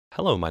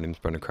Hello, my name is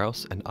Brendan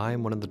Krause, and I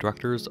am one of the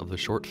directors of the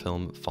short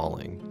film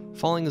Falling.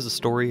 Falling is a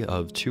story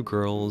of two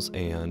girls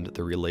and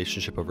their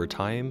relationship over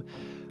time,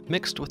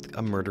 mixed with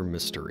a murder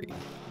mystery.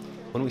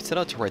 When we set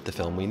out to write the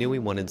film, we knew we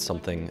wanted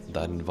something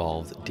that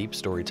involved deep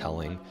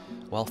storytelling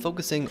while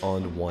focusing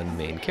on one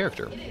main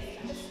character.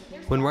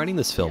 When writing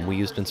this film, we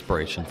used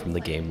inspiration from the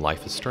game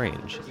Life is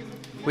Strange.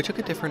 We took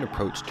a different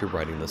approach to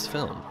writing this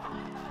film.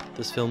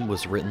 This film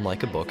was written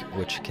like a book,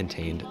 which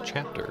contained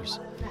chapters.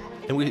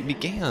 And we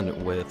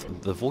began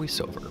with the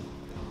voiceover.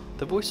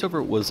 The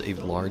voiceover was a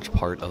large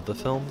part of the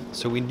film,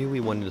 so we knew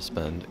we wanted to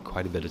spend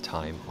quite a bit of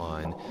time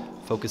on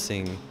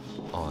focusing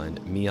on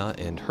Mia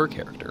and her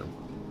character.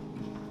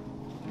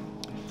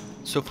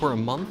 So for a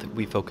month,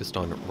 we focused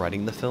on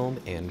writing the film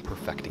and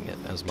perfecting it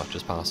as much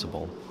as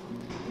possible.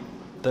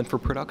 Then for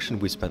production,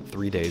 we spent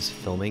 3 days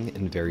filming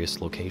in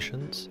various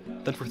locations.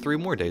 Then for 3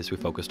 more days, we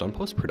focused on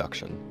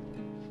post-production.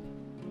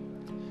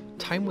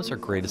 Time was our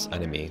greatest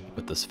enemy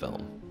with this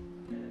film.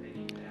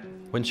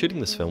 When shooting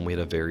this film, we had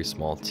a very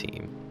small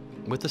team.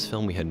 With this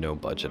film, we had no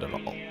budget at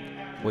all,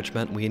 which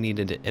meant we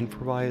needed to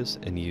improvise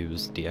and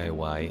use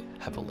DIY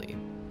heavily.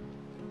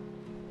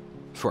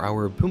 For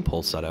our boom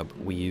pole setup,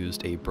 we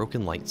used a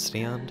broken light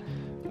stand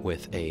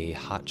with a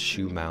hot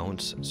shoe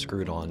mount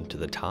screwed on to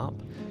the top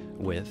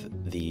with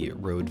the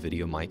Rode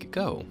VideoMic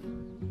Go.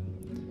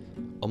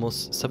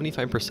 Almost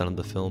 75% of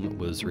the film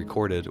was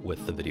recorded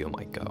with the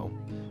VideoMic Go.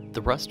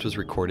 The rest was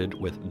recorded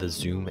with the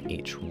Zoom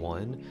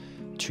H1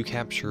 to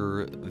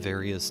capture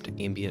various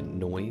ambient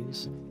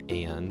noise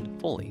and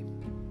Foley.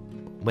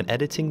 When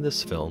editing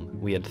this film,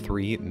 we had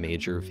 3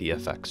 major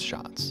VFX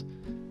shots: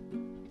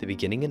 the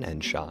beginning and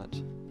end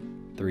shot,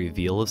 the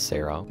reveal of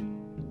Sarah,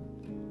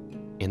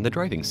 and the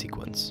driving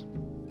sequence.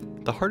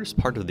 The hardest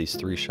part of these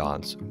 3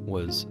 shots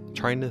was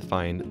trying to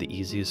find the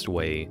easiest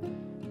way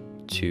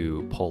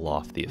to pull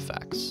off the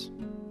effects.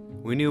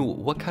 We knew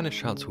what kind of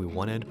shots we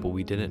wanted, but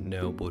we didn't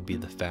know what would be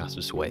the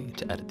fastest way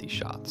to edit these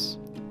shots.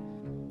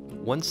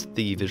 Once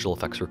the visual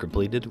effects were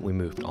completed, we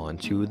moved on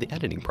to the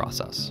editing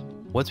process.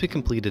 Once we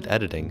completed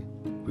editing,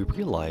 we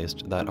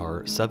realized that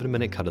our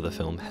 7-minute cut of the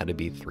film had to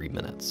be 3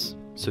 minutes.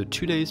 So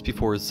 2 days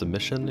before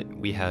submission,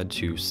 we had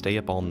to stay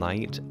up all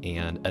night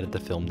and edit the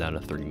film down to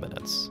 3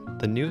 minutes.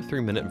 The new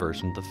 3-minute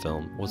version of the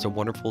film was a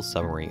wonderful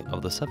summary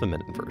of the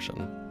 7-minute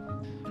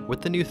version. With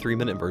the new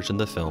 3-minute version of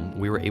the film,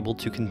 we were able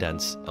to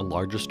condense a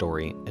larger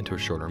story into a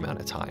shorter amount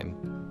of time.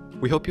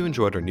 We hope you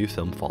enjoyed our new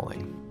film,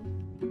 Falling.